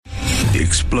The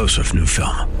explosive new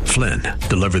film, Flynn,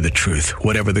 deliver the truth,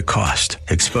 whatever the cost,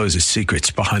 exposes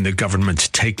secrets behind the government's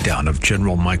takedown of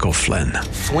General Michael Flynn.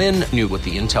 Flynn knew what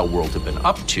the intel world had been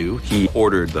up to. He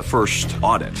ordered the first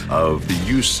audit of the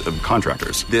use of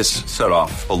contractors. This set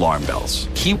off alarm bells.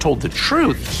 He told the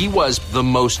truth. He was the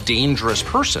most dangerous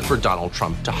person for Donald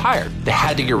Trump to hire. They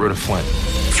had to get rid of Flynn.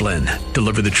 Flynn,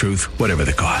 deliver the truth, whatever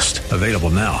the cost. Available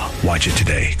now. Watch it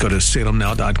today. Go to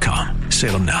salemnow.com.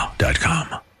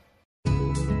 salemnow.com.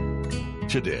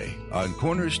 Today on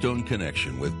Cornerstone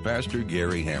Connection with Pastor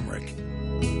Gary Hamrick.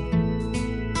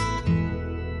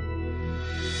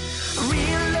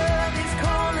 Real love is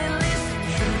calling, listen,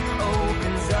 truth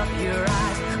opens up your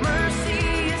eyes. Mercy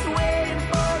is waiting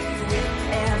for you with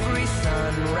every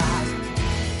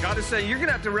sunrise. God is saying, you're going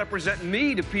to have to represent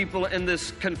me to people in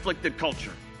this conflicted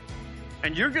culture.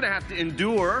 And you're going to have to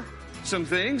endure some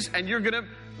things, and you're going to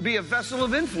be a vessel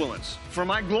of influence for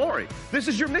my glory. This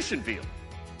is your mission field.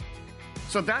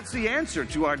 So that's the answer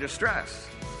to our distress.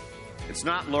 It's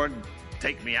not, Lord,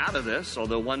 take me out of this,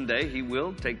 although one day he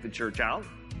will take the church out.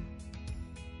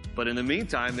 But in the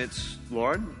meantime, it's,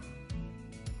 Lord,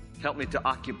 help me to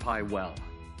occupy well.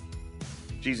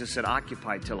 Jesus said,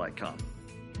 occupy till I come.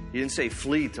 He didn't say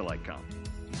flee till I come.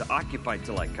 He said, occupy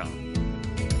till I come.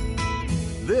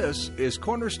 This is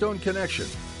Cornerstone Connection,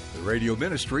 the radio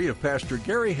ministry of Pastor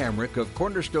Gary Hamrick of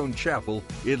Cornerstone Chapel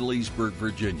in Leesburg,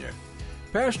 Virginia.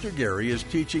 Pastor Gary is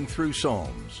teaching through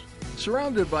Psalms.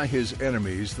 Surrounded by his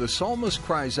enemies, the psalmist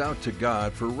cries out to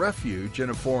God for refuge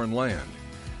in a foreign land.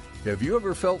 Have you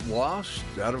ever felt lost,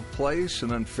 out of place,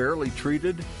 and unfairly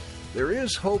treated? There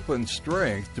is hope and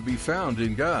strength to be found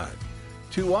in God.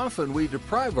 Too often we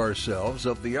deprive ourselves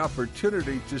of the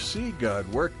opportunity to see God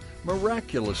work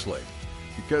miraculously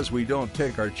because we don't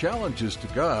take our challenges to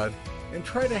God and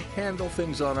try to handle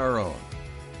things on our own.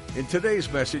 In today's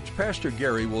message, Pastor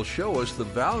Gary will show us the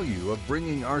value of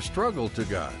bringing our struggle to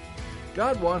God.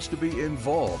 God wants to be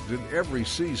involved in every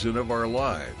season of our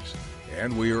lives,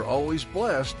 and we are always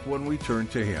blessed when we turn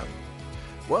to Him.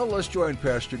 Well, let's join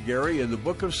Pastor Gary in the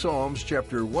book of Psalms,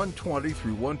 chapter 120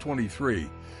 through 123,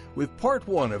 with part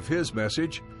 1 of his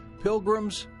message,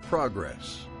 Pilgrim's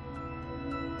Progress.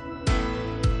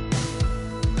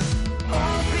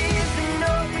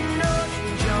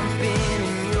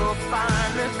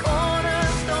 Find the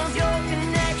cornerstones, your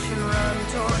connection, run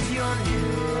towards your new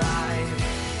life.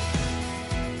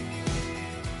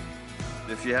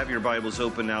 If you have your Bibles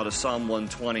open now to Psalm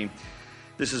 120,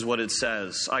 this is what it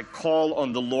says. I call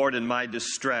on the Lord in my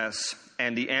distress,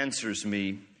 and He answers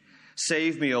me.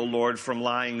 Save me, O Lord, from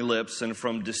lying lips and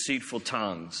from deceitful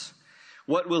tongues.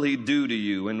 What will He do to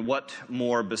you, and what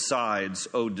more besides,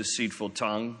 O deceitful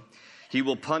tongue? He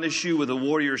will punish you with a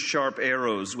warrior's sharp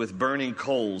arrows, with burning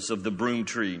coals of the broom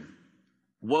tree.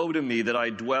 Woe to me that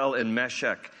I dwell in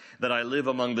Meshech, that I live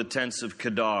among the tents of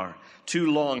Kedar. Too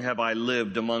long have I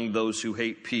lived among those who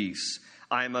hate peace.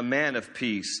 I am a man of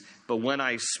peace, but when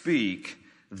I speak,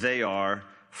 they are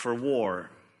for war.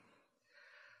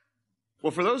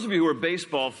 Well, for those of you who are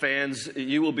baseball fans,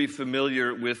 you will be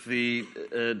familiar with the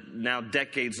now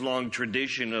decades-long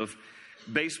tradition of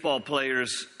baseball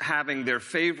players having their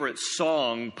favorite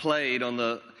song played on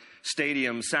the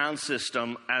stadium sound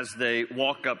system as they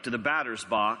walk up to the batter's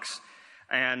box.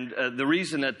 And the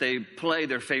reason that they play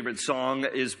their favorite song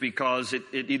is because it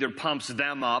either pumps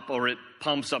them up, or it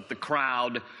pumps up the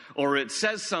crowd, or it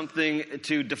says something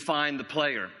to define the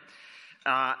player.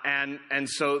 And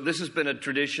so this has been a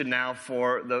tradition now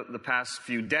for the past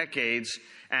few decades,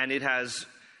 and it has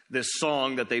this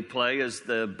song that they play as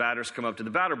the batters come up to the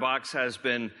batter box has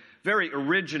been very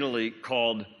originally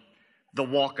called the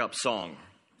walk-up song.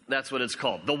 That's what it's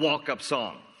called, the walk-up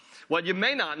song. What you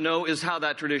may not know is how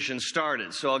that tradition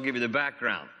started, so I'll give you the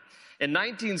background. In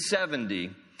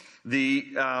 1970,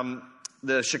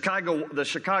 the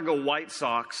Chicago White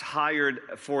Sox hired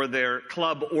for their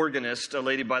club organist a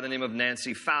lady by the name of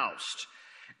Nancy Faust.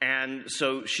 And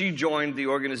so she joined the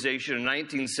organization in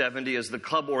 1970 as the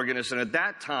club organist. And at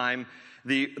that time,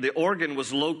 the organ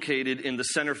was located in the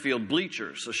center field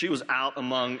bleachers. So she was out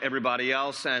among everybody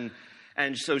else. And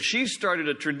so she started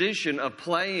a tradition of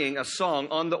playing a song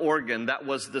on the organ that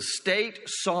was the state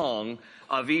song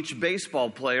of each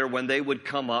baseball player when they would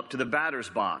come up to the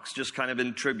batter's box, just kind of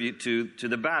in tribute to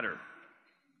the batter.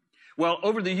 Well,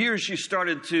 over the years, she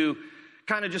started to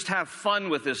kind of just have fun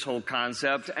with this whole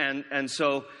concept. And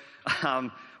so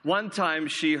one time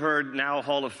she heard now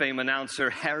Hall of Fame announcer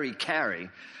Harry Carey.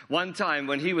 One time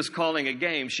when he was calling a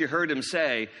game, she heard him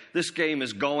say, "This game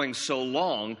is going so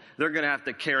long, they're going to have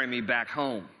to carry me back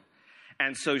home."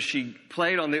 And so she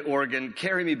played on the organ,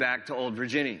 "Carry Me Back to Old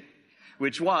Virginia."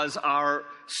 which was our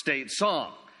state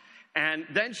song. And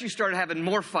then she started having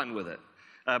more fun with it.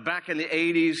 Back in the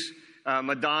 80s,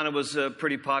 Madonna was a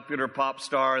pretty popular pop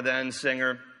star then,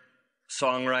 singer,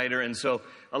 songwriter, and so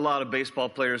a lot of baseball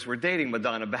players were dating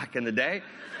Madonna back in the day.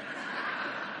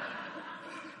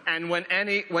 And when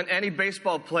any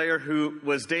baseball player who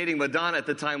was dating Madonna at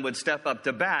the time would step up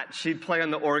to bat, she'd play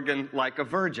on the organ like a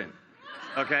virgin,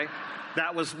 okay?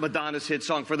 That was Madonna's hit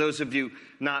song, for those of you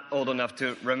not old enough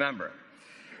to remember.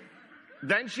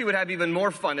 Then she would have even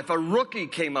more fun. If a rookie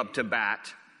came up to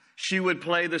bat, she would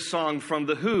play the song from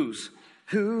The Who's.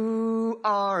 Who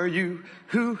are you?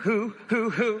 Who?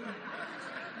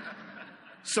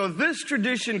 So this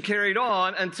tradition carried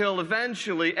on until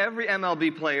eventually every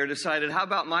MLB player decided, how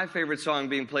about my favorite song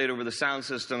being played over the sound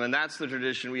system? And that's the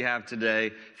tradition we have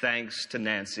today, thanks to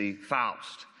Nancy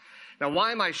Faust. Now,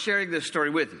 why am I sharing this story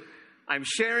with you? I'm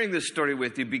sharing this story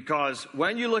with you because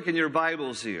when you look in your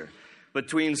Bibles here,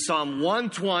 between Psalm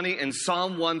 120 and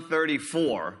Psalm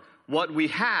 134, what we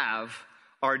have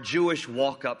are Jewish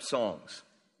walk-up songs.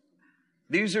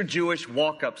 These are Jewish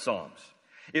walk-up songs.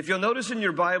 If you'll notice in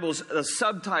your Bibles, a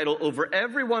subtitle over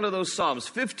every one of those Psalms,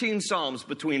 15 Psalms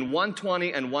between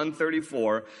 120 and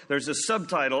 134, there's a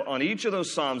subtitle on each of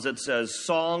those Psalms that says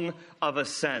Song of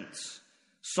Ascents.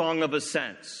 Song of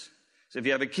Ascents. So if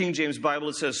you have a King James Bible,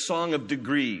 it says Song of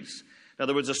Degrees. In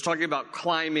other words, it's talking about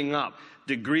climbing up,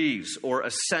 degrees, or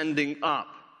ascending up.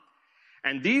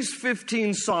 And these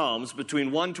 15 Psalms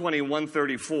between 120 and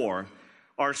 134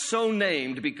 are so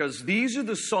named because these are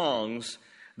the songs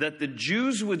that the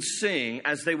Jews would sing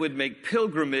as they would make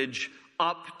pilgrimage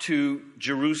up to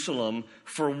Jerusalem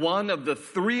for one of the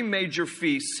 3 major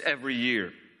feasts every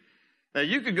year. Now,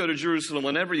 you could go to Jerusalem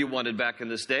whenever you wanted back in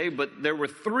this day, but there were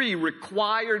 3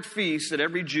 required feasts that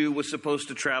every Jew was supposed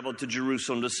to travel to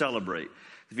Jerusalem to celebrate.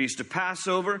 The Feast of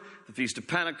Passover, the Feast of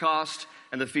Pentecost,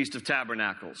 and the Feast of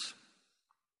Tabernacles.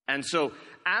 And so,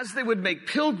 as they would make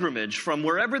pilgrimage from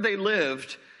wherever they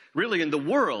lived, really in the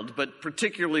world, but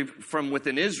particularly from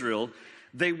within Israel,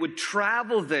 they would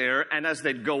travel there, and as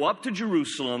they'd go up to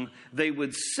Jerusalem, they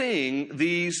would sing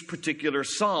these particular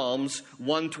Psalms,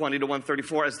 120 to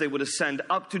 134, as they would ascend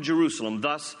up to Jerusalem.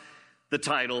 Thus, the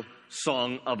title,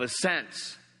 Song of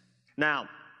Ascents. Now,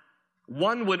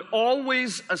 one would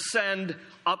always ascend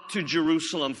up to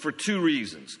Jerusalem for 2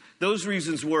 reasons. Those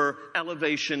reasons were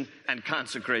elevation and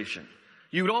consecration.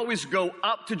 You would always go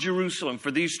up to Jerusalem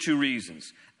for these 2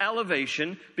 reasons.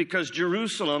 Elevation, because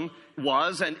Jerusalem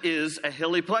was and is a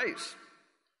hilly place.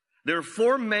 There are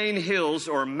 4 main hills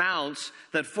or mounts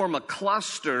that form a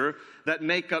cluster that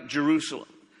make up Jerusalem.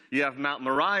 You have Mount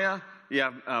Moriah, you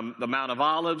have the Mount of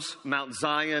Olives, Mount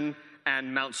Zion,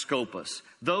 and Mount Scopus.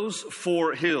 Those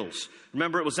 4 hills.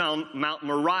 Remember, it was on Mount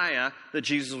Moriah that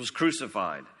Jesus was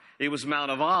crucified. It was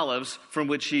Mount of Olives from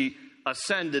which he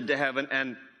ascended to heaven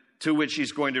and to which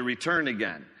he's going to return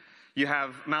again. You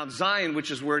have Mount Zion,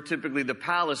 which is where typically the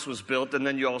palace was built, and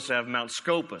then you also have Mount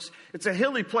Scopus. It's a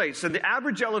hilly place, and the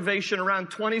average elevation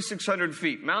around 2,600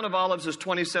 feet. Mount of Olives is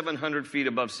 2,700 feet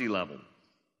above sea level.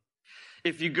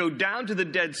 If you go down to the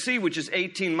Dead Sea, which is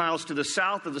 18 miles to the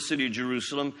south of the city of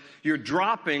Jerusalem, you're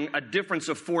dropping a difference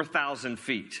of 4,000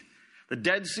 feet. The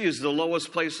Dead Sea is the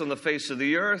lowest place on the face of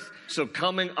the earth, so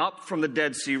coming up from the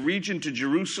Dead Sea region to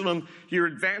Jerusalem, you're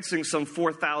advancing some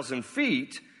 4,000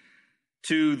 feet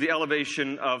to the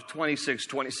elevation of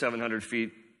 2,700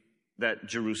 feet that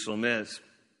Jerusalem is.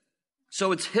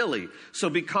 So it's hilly. So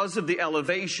because of the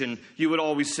elevation, you would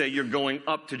always say you're going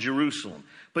up to Jerusalem.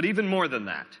 But even more than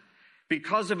that,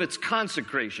 because of its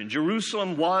consecration,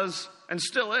 Jerusalem was and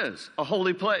still is a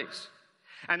holy place.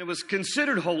 And it was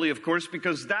considered holy, of course,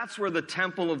 because that's where the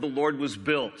temple of the Lord was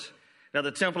built. Now,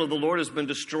 the temple of the Lord has been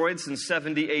destroyed since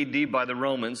 70 AD by the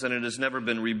Romans, and it has never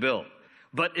been rebuilt.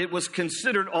 But it was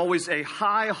considered always a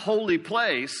high holy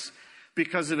place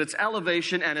because of its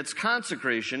elevation and its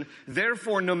consecration.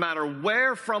 Therefore, no matter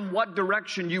where, from what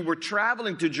direction you were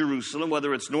traveling to Jerusalem,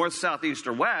 whether it's north, south, east,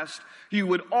 or west, you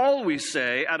would always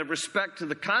say, out of respect to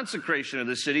the consecration of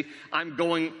the city, I'm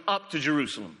going up to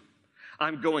Jerusalem.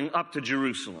 I'm going up to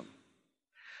Jerusalem.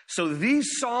 So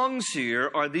these songs here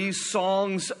are these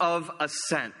songs of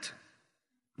ascent.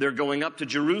 They're going up to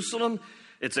Jerusalem.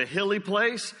 It's a hilly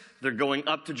place. They're going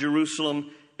up to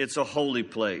Jerusalem. It's a holy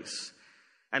place.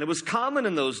 And it was common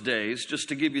in those days, just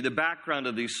to give you the background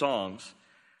of these songs,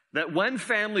 that when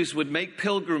families would make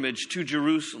pilgrimage to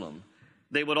Jerusalem,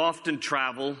 they would often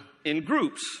travel in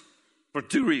groups for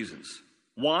 2 reasons.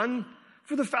 One,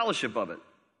 for the fellowship of it.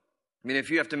 I mean,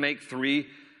 if you have to make 3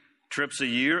 trips a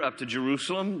year up to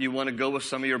Jerusalem. You want to go with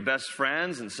some of your best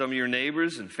friends and some of your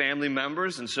neighbors and family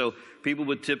members. And so people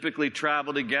would typically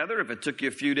travel together. If it took you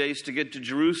a few days to get to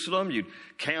Jerusalem, you'd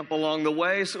camp along the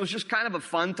way. So it was just kind of a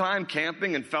fun time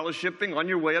camping and fellowshipping on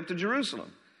your way up to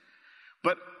Jerusalem.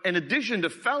 But in addition to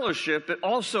fellowship, it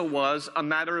also was a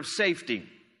matter of safety.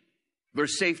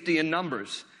 There's safety in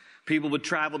numbers. People would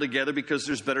travel together because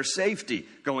there's better safety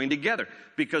going together.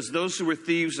 Because those who were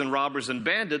thieves and robbers and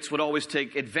bandits would always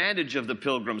take advantage of the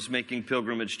pilgrims making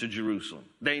pilgrimage to Jerusalem.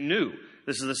 They knew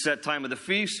this is the set time of the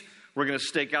feast. We're going to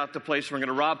stake out the place. We're going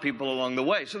to rob people along the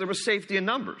way. So there was safety in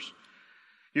numbers.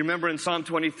 You remember in Psalm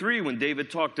 23 when David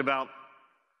talked about,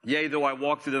 yea, though I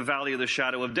walk through the valley of the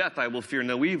shadow of death, I will fear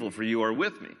no evil, for you are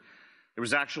with me. There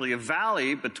was actually a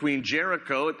valley between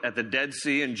Jericho at the Dead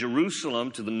Sea and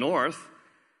Jerusalem to the north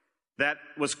that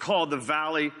was called the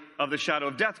Valley of the Shadow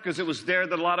of Death because it was there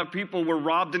that a lot of people were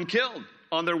robbed and killed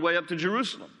on their way up to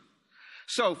Jerusalem.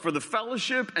 So for the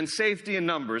fellowship and safety in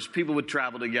numbers, people would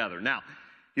travel together. Now,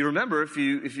 you remember, if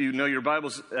you know your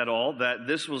Bibles at all, that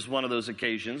this was one of those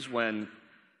occasions when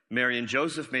Mary and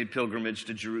Joseph made pilgrimage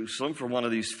to Jerusalem for one of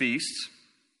these feasts,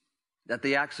 that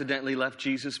they accidentally left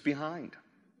Jesus behind.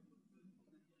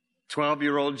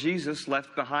 12-year-old Jesus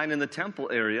left behind in the temple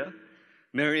area.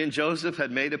 Mary and Joseph had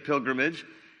made a pilgrimage.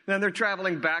 Then they're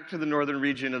traveling back to the northern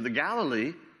region of the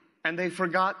Galilee, and they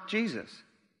forgot Jesus.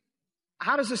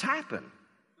 How does this happen?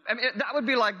 I mean, that would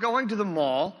be like going to the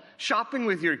mall, shopping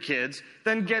with your kids,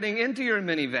 then getting into your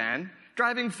minivan,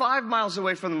 driving 5 miles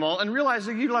away from the mall, and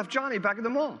realizing you left Johnny back at the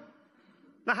mall.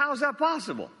 Now, how is that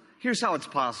possible? Here's how it's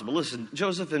possible. Listen,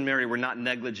 Joseph and Mary were not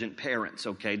negligent parents,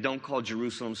 okay? Don't call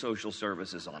Jerusalem Social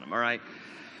Services on them, all right?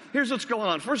 Here's what's going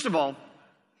on. First of all,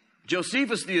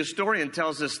 Josephus, the historian,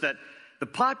 tells us that the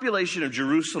population of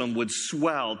Jerusalem would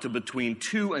swell to between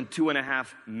 2 and 2.5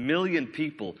 million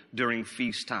people during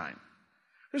feast time.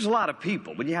 There's a lot of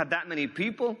people. When you have that many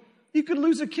people, you could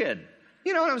lose a kid.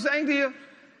 You know what I'm saying to you?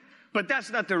 But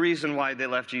that's not the reason why they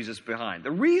left Jesus behind.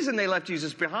 The reason they left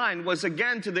Jesus behind was,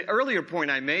 again, to the earlier point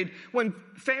I made, when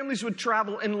families would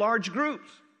travel in large groups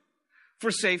for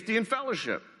safety and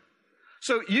fellowship.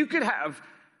 So you could have,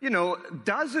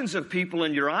 dozens of people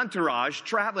in your entourage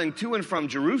traveling to and from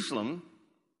Jerusalem,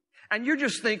 and you're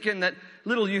just thinking that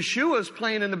little Yeshua's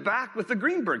playing in the back with the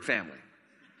Greenberg family.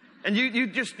 And you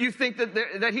think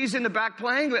that he's in the back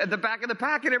playing at the back of the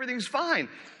pack and everything's fine.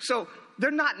 So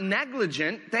they're not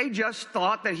negligent. They just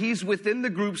thought that he's within the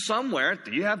group somewhere.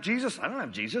 Do you have Jesus? I don't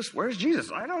have Jesus. Where's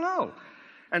Jesus? I don't know.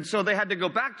 And so they had to go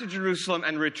back to Jerusalem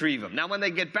and retrieve him. Now, when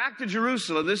they get back to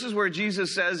Jerusalem, this is where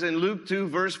Jesus says in Luke 2,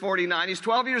 verse 49, he's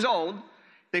 12 years old.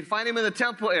 They find him in the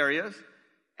temple areas.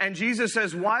 And Jesus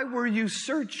says, why were you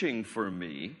searching for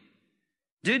me?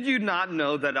 Did you not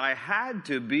know that I had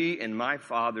to be in my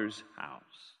Father's house?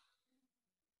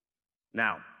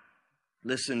 Now,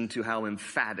 listen to how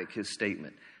emphatic his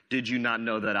statement. Did you not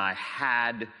know that I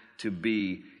had to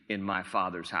be in my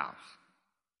Father's house?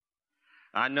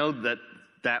 I know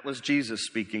that was Jesus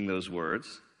speaking those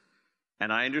words.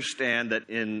 And I understand that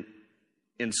in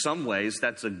some ways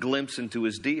that's a glimpse into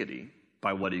his deity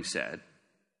by what he said.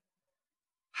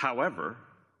 However,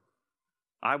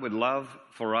 I would love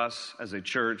for us as a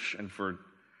church and for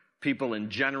people in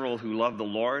general who love the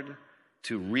Lord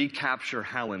to recapture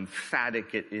how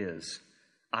emphatic it is.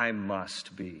 I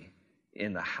must be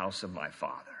in the house of my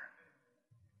Father.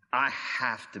 I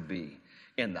have to be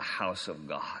in the house of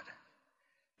God.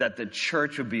 That the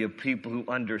church would be a people who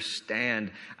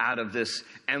understand out of this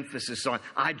emphasis on,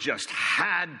 I just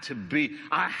had to be,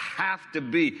 I have to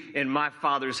be in my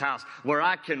Father's house where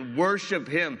I can worship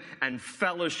him and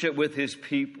fellowship with his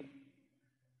people.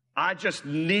 I just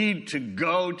need to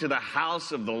go to the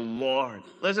house of the Lord.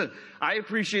 Listen, I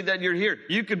appreciate that you're here.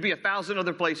 You could be 1,000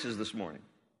 other places this morning.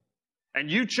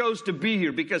 And you chose to be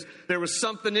here because there was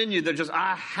something in you that just,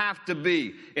 I have to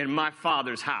be in my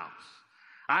Father's house.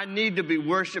 I need to be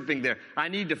worshiping there. I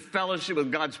need to fellowship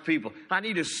with God's people. I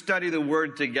need to study the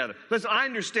Word together. Listen, I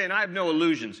understand. I have no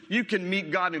illusions. You can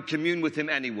meet God and commune with him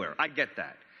anywhere. I get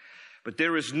that. But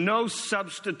there is no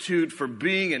substitute for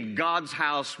being in God's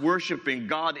house, worshiping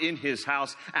God in his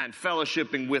house, and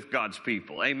fellowshipping with God's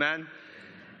people. Amen?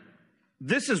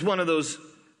 This is one of those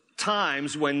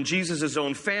times when Jesus'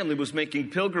 own family was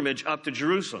making pilgrimage up to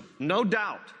Jerusalem. No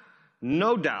doubt.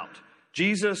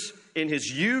 Jesus, in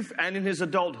his youth and in his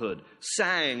adulthood,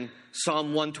 sang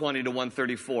Psalm 120 to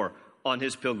 134 on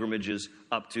his pilgrimages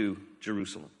up to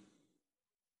Jerusalem.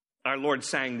 Our Lord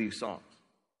sang these songs.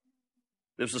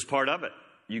 This was part of it.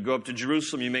 You go up to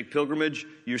Jerusalem, you make pilgrimage,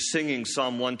 you're singing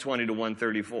Psalm 120 to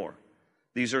 134.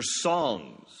 These are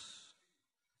songs.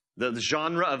 The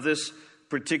genre of this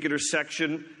particular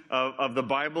section of the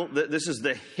Bible. This is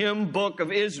the hymn book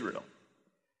of Israel.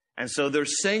 And so they're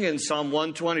singing Psalm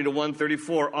 120 to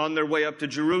 134 on their way up to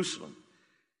Jerusalem.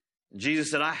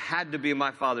 Jesus said, I had to be in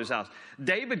my Father's house.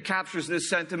 David captures this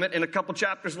sentiment in a couple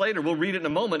chapters later. We'll read it in a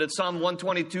moment. It's Psalm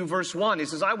 122, verse 1. He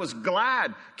says, I was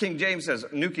glad, King James says,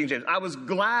 New King James, I was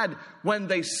glad when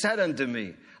they said unto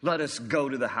me, let us go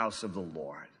to the house of the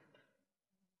Lord.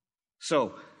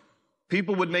 So,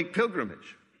 people would make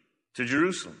pilgrimage to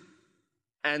Jerusalem.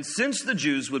 And since the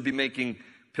Jews would be making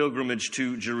pilgrimage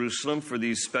to Jerusalem for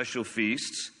these special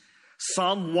feasts,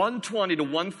 Psalm 120 to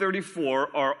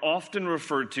 134 are often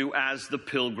referred to as the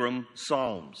Pilgrim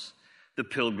Psalms. The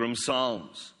Pilgrim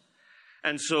Psalms.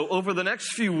 And so over the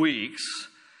next few weeks,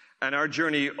 and our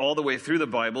journey all the way through the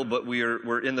Bible, but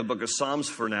we're in the book of Psalms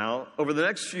for now. Over the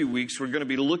next few weeks, we're going to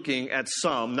be looking at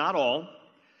some, not all,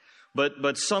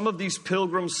 but some of these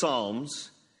Pilgrim Psalms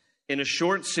in a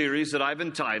short series that I've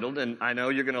entitled, and I know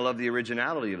you're going to love the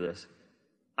originality of this.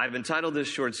 I've entitled this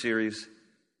short series,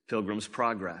 Pilgrim's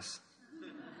Progress.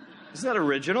 Isn't that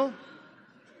original?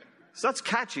 So that's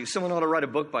catchy. Someone ought to write a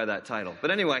book by that title.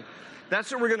 But anyway,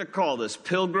 that's what we're going to call this,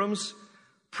 Pilgrim's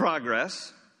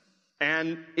Progress.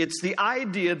 And it's the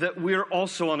idea that we're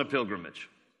also on a pilgrimage.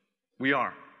 We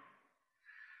are.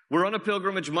 We're on a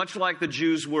pilgrimage much like the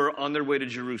Jews were on their way to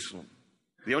Jerusalem.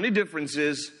 The only difference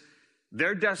is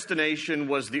their destination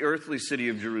was the earthly city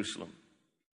of Jerusalem.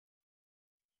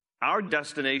 Our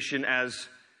destination as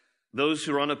those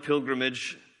who are on a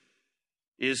pilgrimage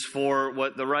is for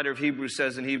what the writer of Hebrews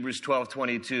says in Hebrews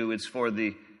 12:22. It's for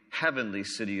the heavenly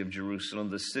city of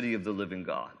Jerusalem, the city of the living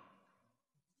God.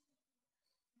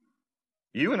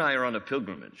 You and I are on a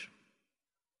pilgrimage.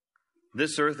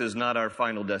 This earth is not our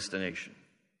final destination.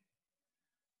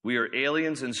 We are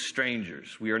aliens and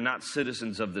strangers. We are not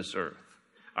citizens of this earth.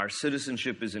 Our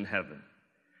citizenship is in heaven.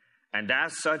 And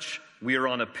as such, we are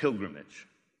on a pilgrimage.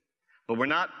 But we're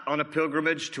not on a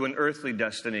pilgrimage to an earthly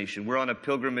destination. We're on a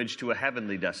pilgrimage to a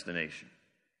heavenly destination.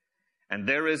 And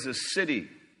there is a city,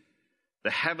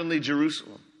 the heavenly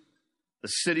Jerusalem, the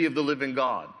city of the living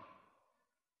God,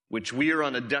 which we are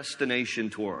on a destination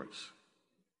towards.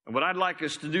 And what I'd like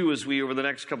us to do as we, over the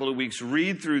next couple of weeks,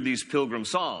 read through these Pilgrim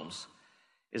Psalms,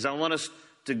 is I want us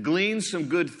to glean some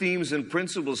good themes and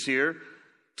principles here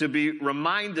to be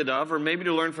reminded of, or maybe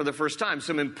to learn for the first time,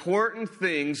 some important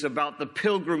things about the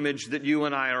pilgrimage that you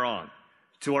and I are on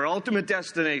to our ultimate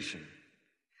destination,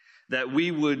 that we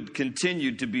would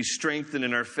continue to be strengthened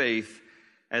in our faith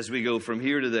as we go from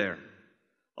here to there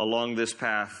along this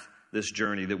path, this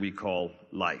journey that we call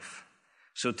life.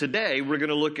 So today we're going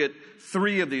to look at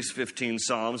 3 of these 15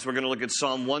 Psalms. We're going to look at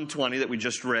Psalm 120 that we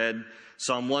just read,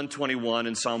 Psalm 121,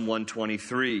 and Psalm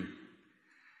 123.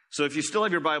 So if you still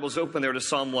have your Bibles open there to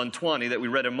Psalm 120 that we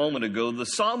read a moment ago, the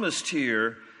psalmist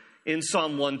here in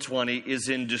Psalm 120 is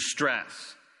in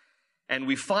distress. And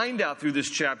we find out through this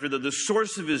chapter that the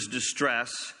source of his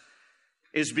distress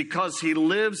is because he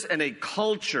lives in a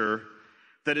culture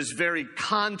that is very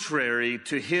contrary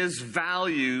to his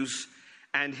values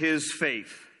and his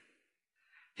faith.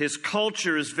 His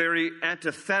culture is very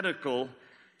antithetical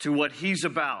to what he's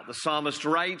about. The psalmist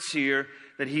writes here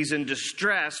that he's in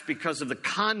distress because of the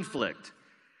conflict,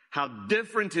 how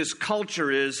different his culture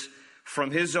is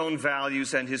from his own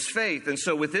values and his faith. And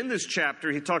so within this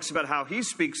chapter, he talks about how he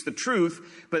speaks the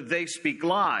truth, but they speak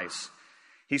lies.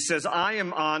 He says, I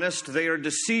am honest, they are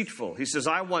deceitful. He says,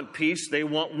 I want peace, they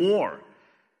want war.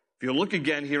 If you look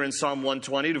again here in Psalm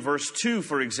 120 to verse 2,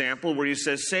 for example, where he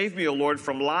says, save me, O Lord,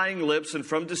 from lying lips and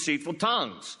from deceitful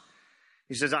tongues.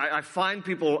 He says, I find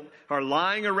people are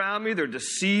lying around me, they're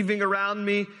deceiving around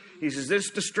me. He says, this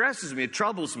distresses me, it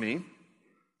troubles me.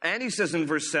 And he says in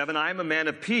verse 7, I am a man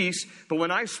of peace, but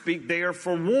when I speak, they are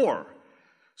for war.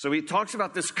 So he talks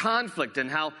about this conflict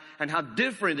and how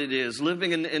different it is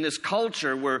living in this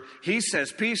culture where he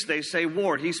says peace, they say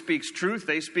war. He speaks truth,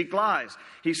 they speak lies.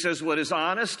 He says what is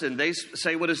honest, and they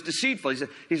say what is deceitful.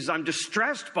 He says, I'm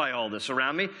distressed by all this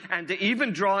around me. And to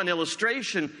even draw an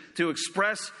illustration to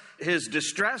express his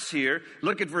distress here,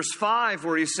 look at verse 5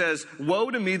 where he says,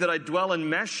 woe to me that I dwell in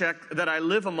Meshech, that I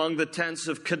live among the tents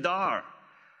of Kedar.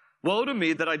 Woe to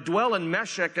me that I dwell in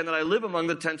Meshech and that I live among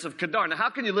the tents of Kedar. Now,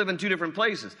 how can you live in 2 different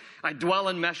places? I dwell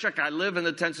in Meshech, I live in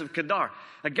the tents of Kedar.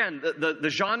 Again, the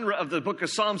genre of the book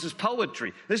of Psalms is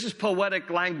poetry. This is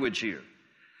poetic language here.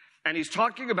 And he's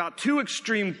talking about 2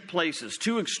 extreme places,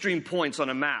 2 extreme points on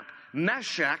a map.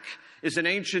 Meshech is an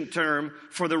ancient term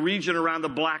for the region around the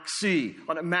Black Sea.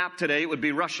 On a map today, it would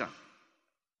be Russia.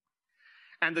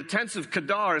 And the tents of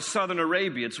Kedar is southern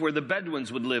Arabia. It's where the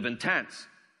Bedouins would live in tents.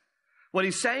 What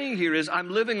he's saying here is,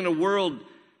 I'm living in a world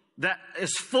that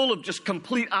is full of just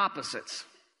complete opposites.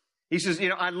 He says,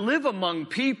 I live among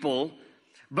people,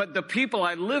 but the people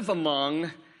I live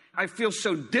among, I feel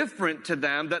so different to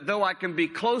them that though I can be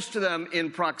close to them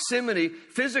in proximity,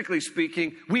 physically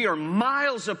speaking, we are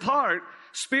miles apart,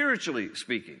 spiritually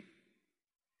speaking.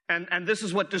 And this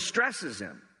is what distresses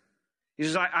him. He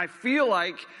says, I feel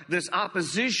like this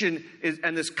opposition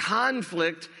and this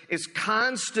conflict is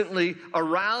constantly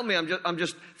around me. I'm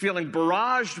just feeling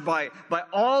barraged by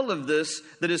all of this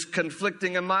that is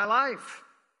conflicting in my life.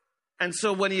 And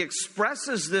so when he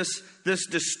expresses this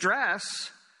distress,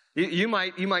 you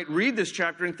might read this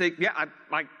chapter and think, yeah,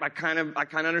 I kind of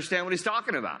understand what he's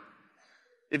talking about.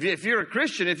 If you're a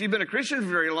Christian, if you've been a Christian for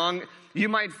very long, you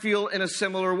might feel in a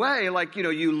similar way. Like,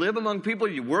 you live among people,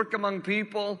 you work among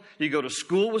people, you go to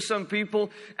school with some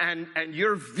people, and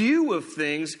your view of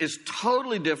things is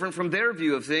totally different from their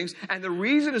view of things. And the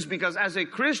reason is because as a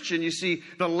Christian, you see,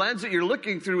 the lens that you're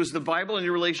looking through is the Bible and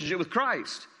your relationship with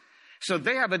Christ. So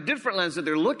they have a different lens that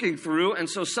they're looking through, and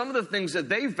so some of the things that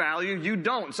they value, you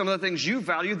don't. Some of the things you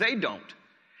value, they don't.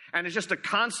 And it's just a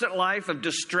constant life of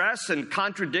distress and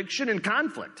contradiction and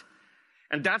conflict.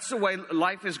 And that's the way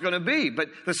life is going to be. But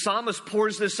the psalmist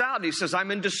pours this out, and he says,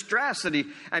 I'm in distress. And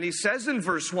he says in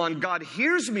verse 1, God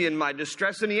hears me in my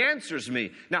distress, and he answers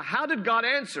me. Now, how did God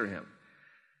answer him?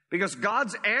 Because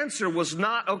God's answer was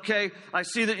not, okay, I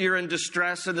see that you're in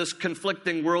distress in this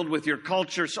conflicting world with your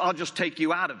culture, so I'll just take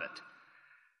you out of it.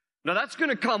 Now, that's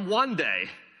going to come one day.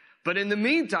 But in the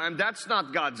meantime, that's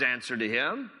not God's answer to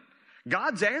him.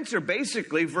 God's answer,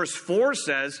 basically, verse 4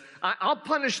 says, I'll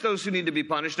punish those who need to be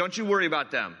punished. Don't you worry about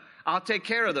them. I'll take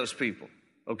care of those people,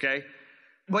 okay?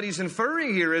 What he's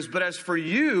inferring here is, but as for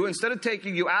you, instead of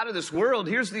taking you out of this world,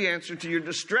 here's the answer to your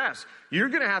distress. You're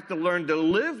going to have to learn to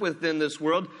live within this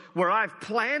world where I've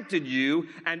planted you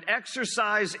and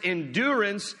exercise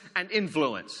endurance and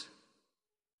influence.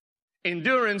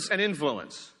 Endurance and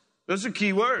influence. Those are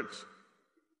key words.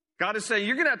 God is saying,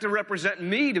 you're going to have to represent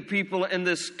me to people in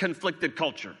this conflicted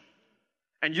culture.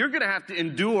 And you're going to have to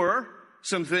endure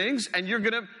some things, and you're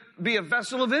going to be a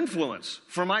vessel of influence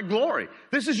for my glory.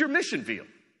 This is your mission field.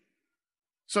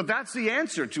 So that's the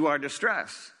answer to our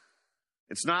distress.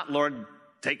 It's not, Lord,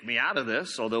 take me out of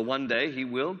this, although one day he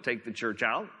will take the church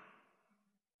out.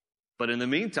 But in the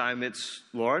meantime, it's,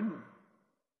 Lord,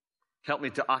 help me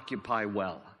to occupy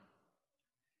well.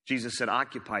 Jesus said,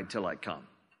 occupy till I come.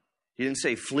 He didn't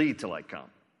say flee till I come.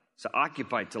 So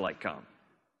occupy till I come.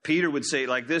 Peter would say it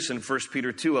like this in 1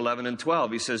 Peter 2, 11 and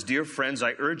 12. He says, dear friends,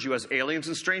 I urge you as aliens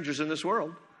and strangers in this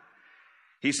world.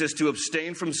 He says to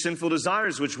abstain from sinful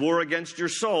desires which war against your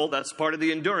soul. That's part of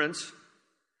the endurance.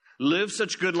 Live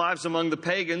such good lives among the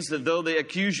pagans that though they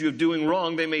accuse you of doing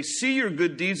wrong, they may see your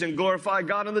good deeds and glorify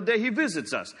God on the day he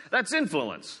visits us. That's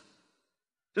influence.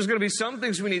 There's going to be some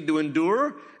things we need to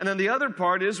endure, and then the other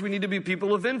part is we need to be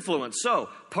people of influence. So,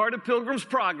 part of Pilgrim's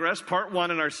Progress, part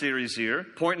 1 in our series here,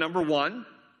 point number 1,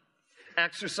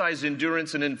 exercise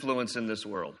endurance and influence in this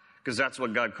world, because that's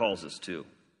what God calls us to. You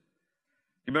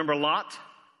remember Lot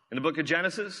in the book of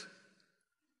Genesis?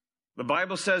 The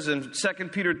Bible says in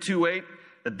 2 Peter 2:8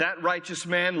 that righteous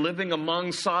man living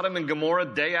among Sodom and Gomorrah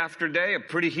day after day, a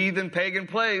pretty heathen pagan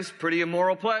place, pretty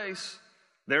immoral place.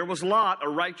 There was Lot, a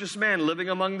righteous man living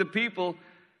among the people.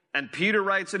 And Peter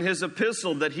writes in his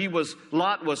epistle that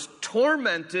Lot was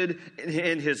tormented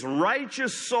in his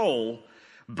righteous soul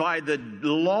by the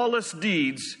lawless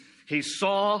deeds he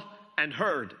saw and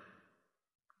heard.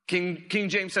 King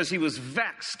James says he was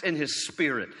vexed in his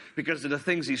spirit because of the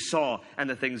things he saw and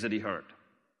the things that he heard.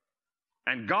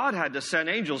 And God had to send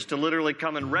angels to literally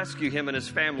come and rescue him and his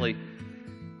family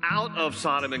out of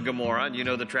Sodom and Gomorrah. And you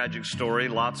know the tragic story.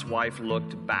 Lot's wife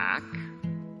looked back,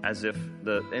 as if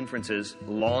the inference is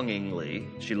longingly.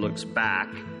 She looks back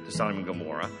to Sodom and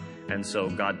Gomorrah. And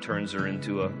so God turns her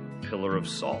into a pillar of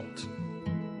salt.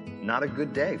 Not a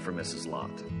good day for Mrs. Lot.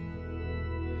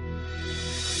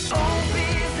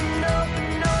 Open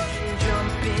ocean,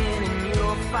 jump in and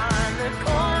you'll find the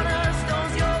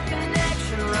cornerstones, your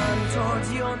connection, run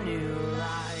towards your new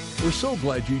life. We're so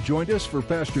glad you joined us for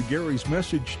Pastor Gary's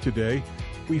message today.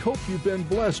 We hope you've been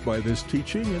blessed by this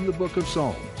teaching in the book of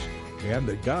Psalms, and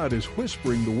that God is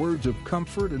whispering the words of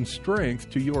comfort and strength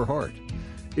to your heart.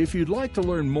 If you'd like to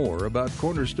learn more about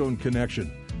Cornerstone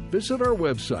Connection, visit our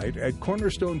website at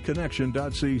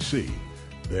cornerstoneconnection.cc.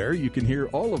 There you can hear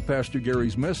all of Pastor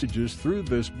Gary's messages through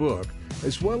this book,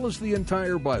 as well as the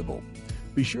entire Bible.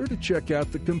 Be sure to check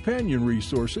out the companion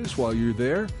resources while you're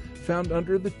there, found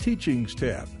under the Teachings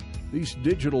tab. These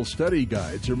digital study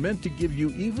guides are meant to give you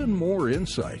even more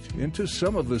insight into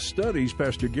some of the studies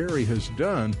Pastor Gary has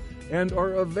done and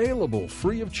are available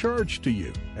free of charge to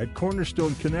you at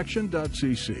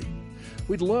cornerstoneconnection.cc.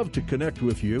 We'd love to connect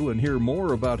with you and hear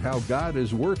more about how God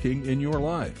is working in your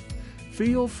life.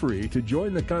 Feel free to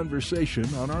join the conversation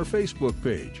on our Facebook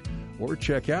page or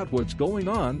check out what's going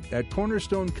on at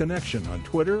Cornerstone Connection on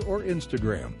Twitter or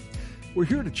Instagram. We're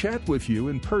here to chat with you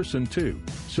in person, too,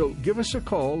 so give us a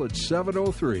call at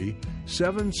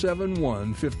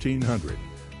 703-771-1500.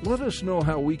 Let us know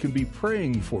how we can be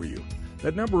praying for you.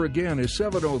 That number again is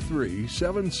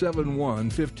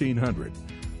 703-771-1500.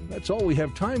 That's all we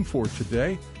have time for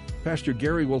today. Pastor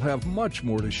Gary will have much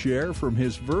more to share from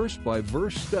his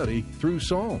verse-by-verse study through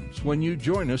Psalms when you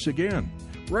join us again,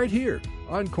 right here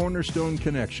on Cornerstone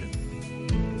Connection.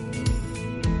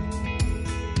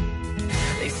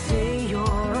 They say you're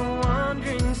a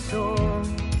wandering soul,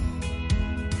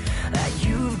 that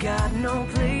you've got no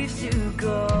place to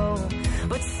go,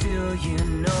 but still you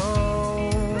know,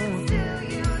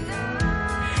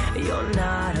 you're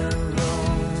not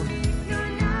alone.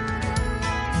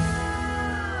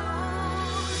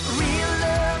 Real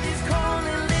love is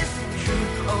calling, listen,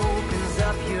 truth opens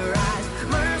up your eyes.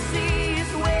 Mercy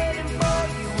is waiting for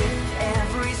you with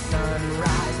every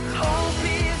sunrise. Hope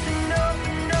is an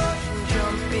open ocean,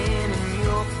 jump in and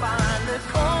you'll find the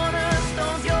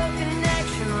cornerstones, your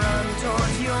connection, run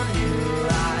towards your new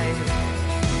life.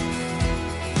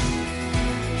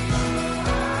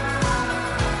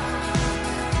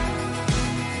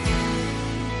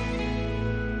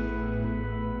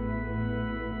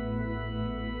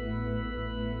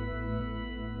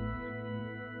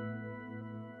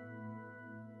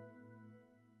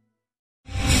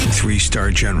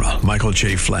 Three-star General Michael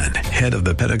J. Flynn, head of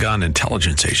the Pentagon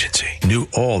Intelligence Agency, knew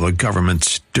all the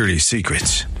government's dirty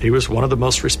secrets. He was one of the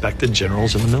most respected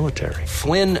generals in the military.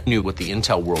 Flynn knew what the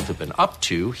intel world had been up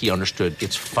to. He understood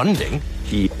its funding.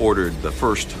 He ordered the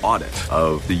first audit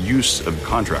of the use of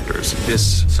contractors.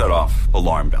 This set off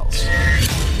alarm bells.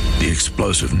 The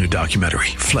explosive new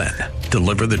documentary, Flynn,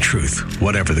 Deliver the Truth,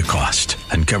 Whatever the Cost,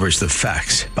 uncovers the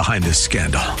facts behind this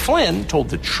scandal. Flynn told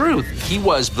the truth. He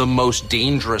was the most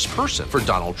dangerous person for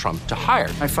Donald Trump to hire.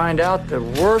 I find out the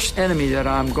worst enemy that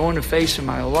I'm going to face in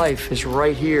my life is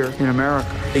right here in America.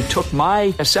 They took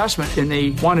my assessment and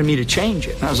they wanted me to change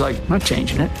it. And I was like, I'm not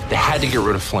changing it. They had to get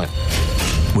rid of Flynn.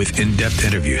 With in-depth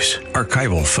interviews,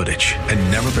 archival footage,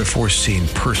 and never-before-seen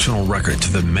personal records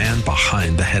of the man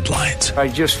behind the headlines. I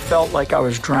just felt like I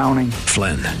was drowning.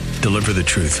 Flynn, Deliver the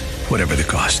Truth, Whatever the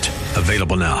Cost.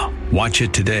 Available now. Watch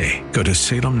it today. Go to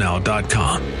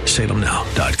salemnow.com.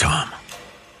 salemnow.com.